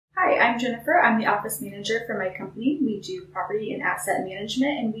Hi, I'm Jennifer. I'm the office manager for my company. We do property and asset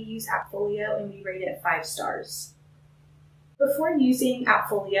management, and we use AppFolio, and we rate it 5 stars. Before using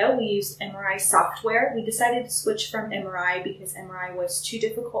AppFolio, we used MRI software. We decided to switch from MRI because MRI was too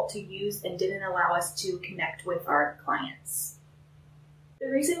difficult to use and didn't allow us to connect with our clients. The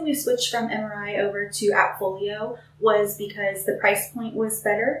reason we switched from MRI over to AppFolio was because the price point was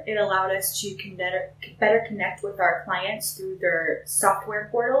better. It allowed us to better connect with our clients through their software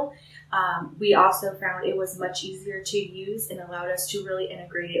portal. We also found it was much easier to use and allowed us to really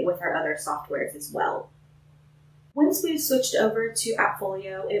integrate it with our other softwares as well. Once we switched over to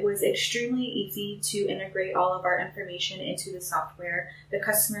AppFolio, it was extremely easy to integrate all of our information into the software. The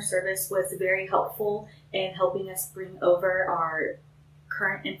customer service was very helpful in helping us bring over our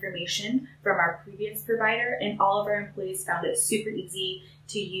current information from our previous provider, and all of our employees found it super easy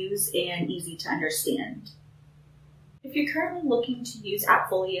to use and easy to understand. If you're currently looking to use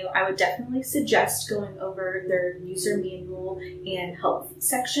AppFolio, I would definitely suggest going over their user manual and help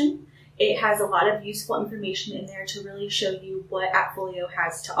section. It has a lot of useful information in there to really show you what AppFolio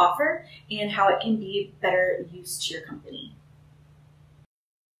has to offer and how it can be better used to your company.